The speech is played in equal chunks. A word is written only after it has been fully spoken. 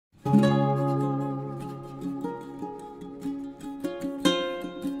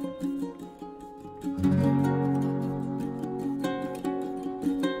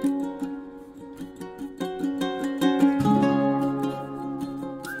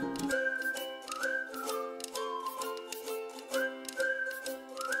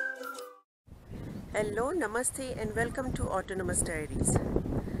Hello, Namaste and welcome to Autonomous Diaries.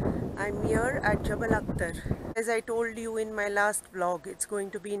 I'm here at Jebel Akhdar. As I told you in my last vlog, it's going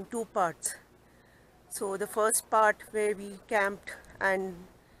to be in two parts. So the first part where we camped and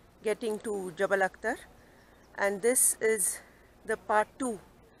getting to Jebel Akhdar, and this is the part 2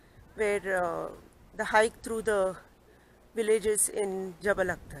 where the hike through the villages in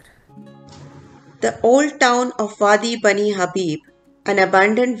Jebel Akhdar. The old town of Wadi Bani Habib, an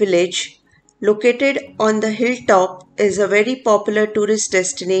abandoned village located on the hilltop, is a very popular tourist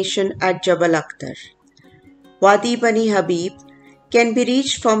destination at Jebel Akhdar. Wadi Bani Habib can be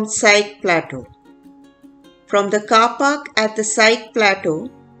reached from Saiq Plateau. From the car park at the Saiq Plateau,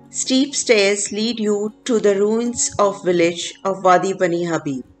 steep stairs lead you to the ruins of village of Wadi Bani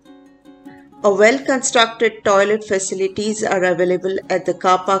Habib. A well-constructed toilet facilities are available at the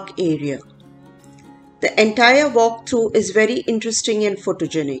car park area. The entire walkthrough is very interesting and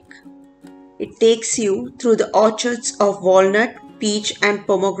photogenic. It takes you through the orchards of walnut, peach and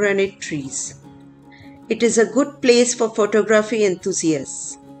pomegranate trees. It is a good place for photography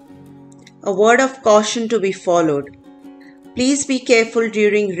enthusiasts. A word of caution to be followed. Please be careful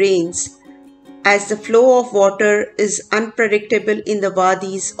during rains as the flow of water is unpredictable in the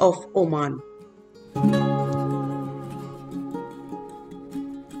wadis of Oman.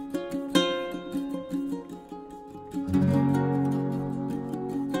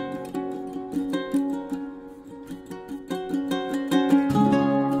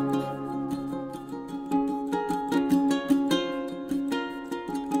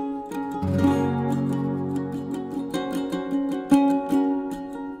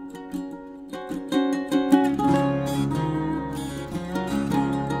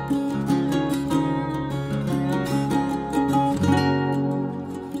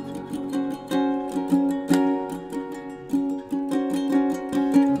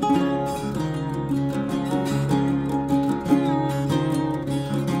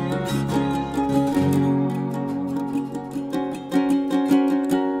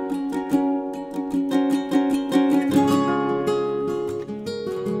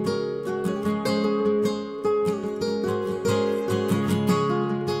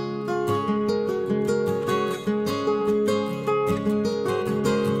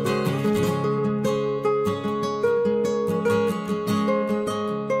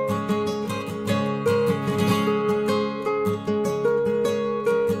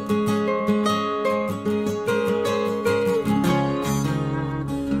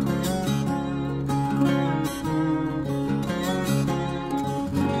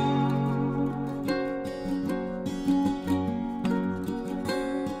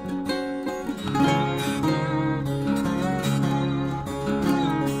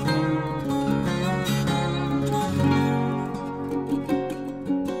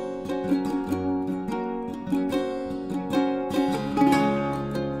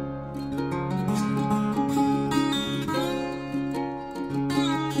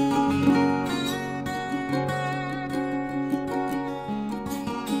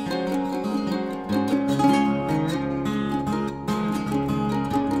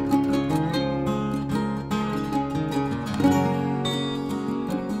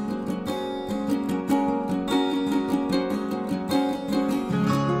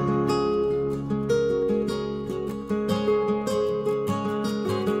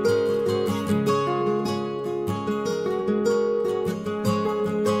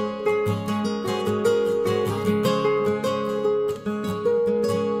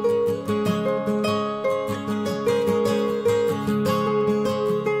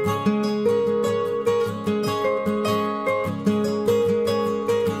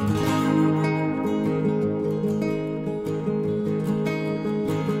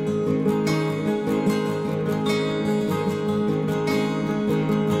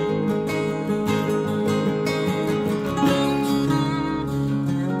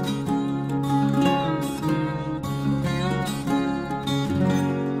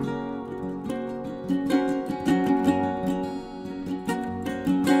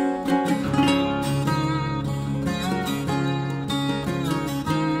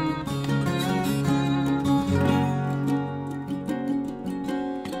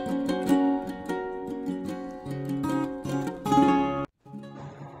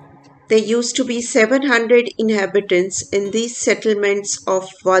 There used to be 700 inhabitants in these settlements of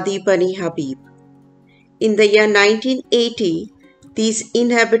Wadi Bani Habib. In the year 1980, these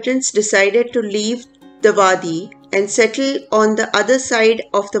inhabitants decided to leave the wadi and settle on the other side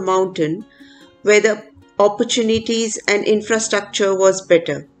of the mountain where the opportunities and infrastructure was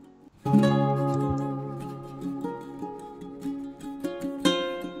better.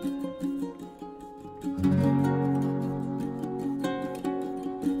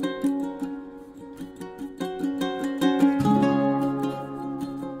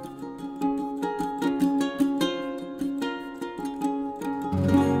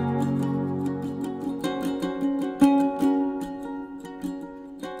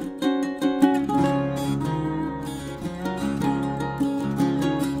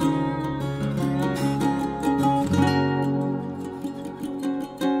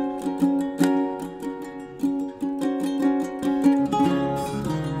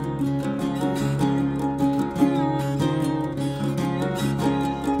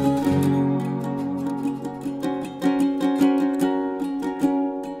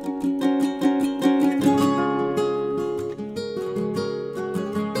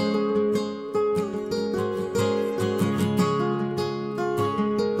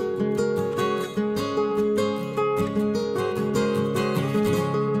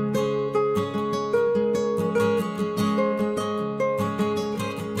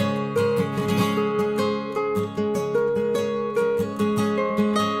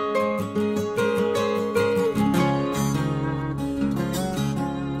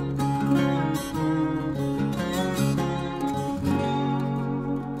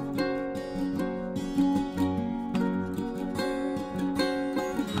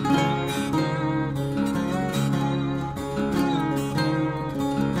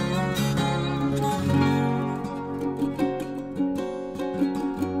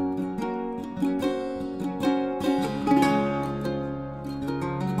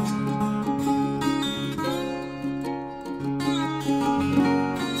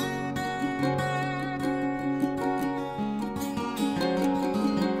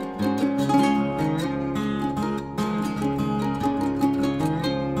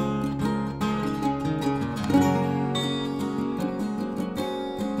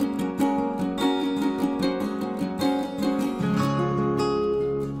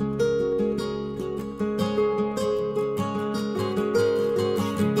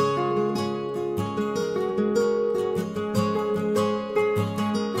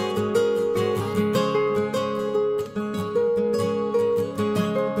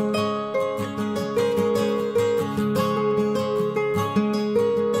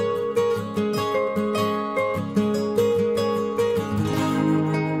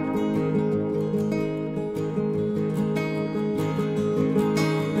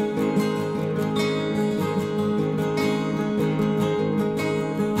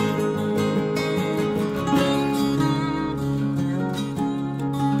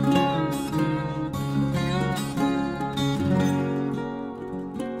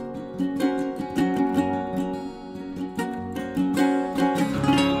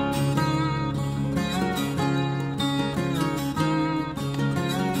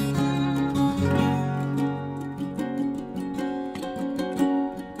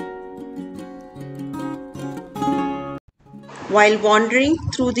 While wandering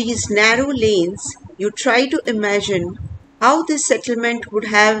through these narrow lanes, you try to imagine how this settlement would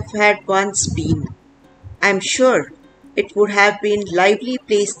have had once been. I'm sure it would have been a lively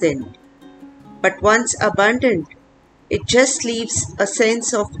place then, but once abandoned, it just leaves a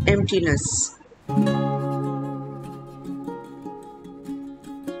sense of emptiness.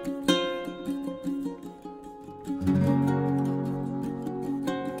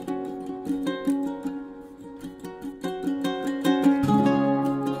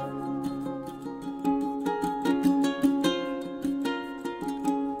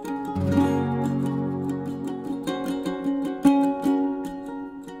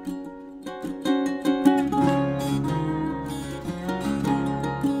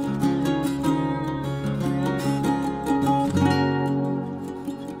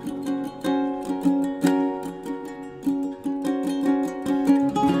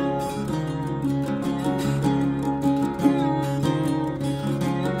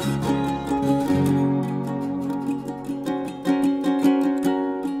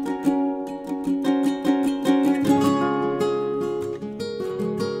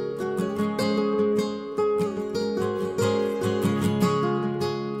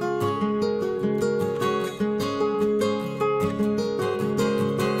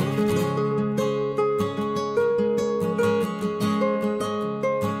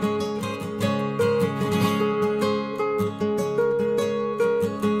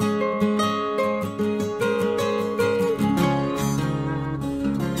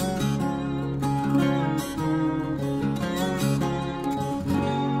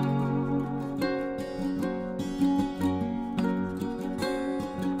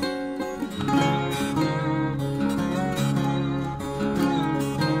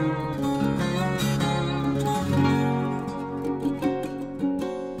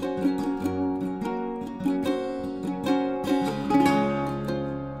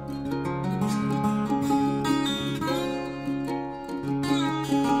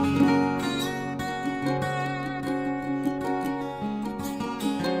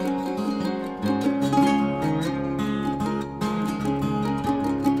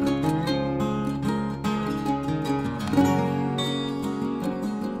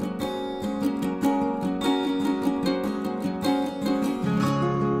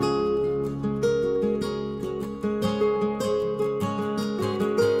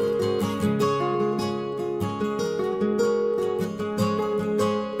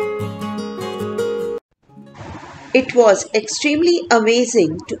 It was extremely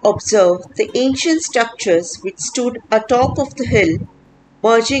amazing to observe the ancient structures which stood atop of the hill,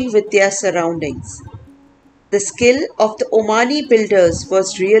 merging with their surroundings. The skill of the Omani builders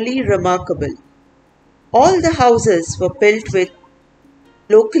was really remarkable. All the houses were built with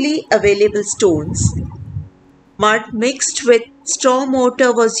locally available stones. Mud mixed with straw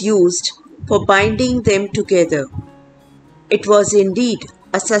mortar was used for binding them together. It was indeed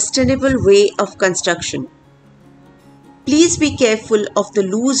a sustainable way of construction. Please be careful of the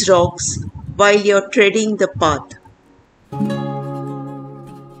loose rocks while you're treading the path.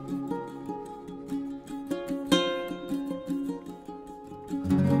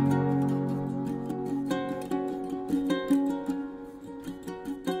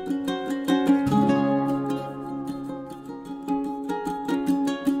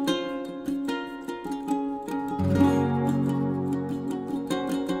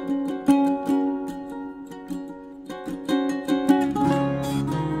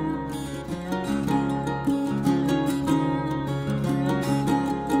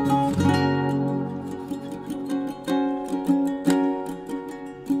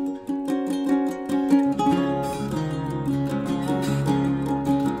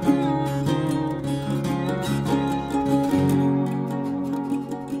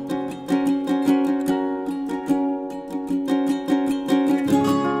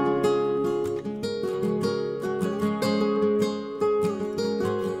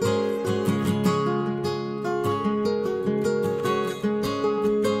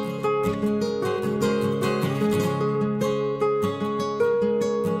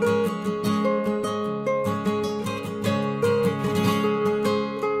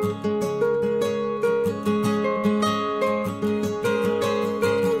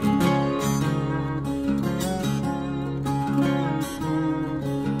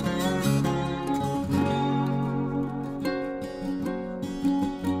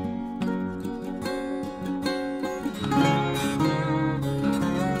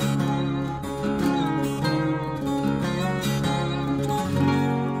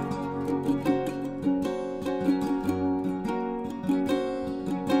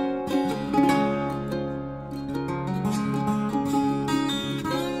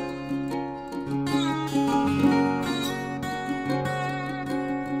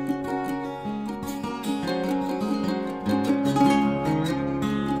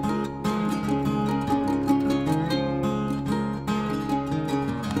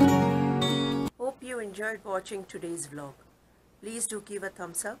 enjoyed watching today's vlog. Please do give a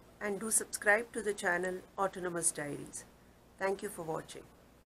thumbs up and do subscribe to the channel Autonomous Diaries. Thank you for watching.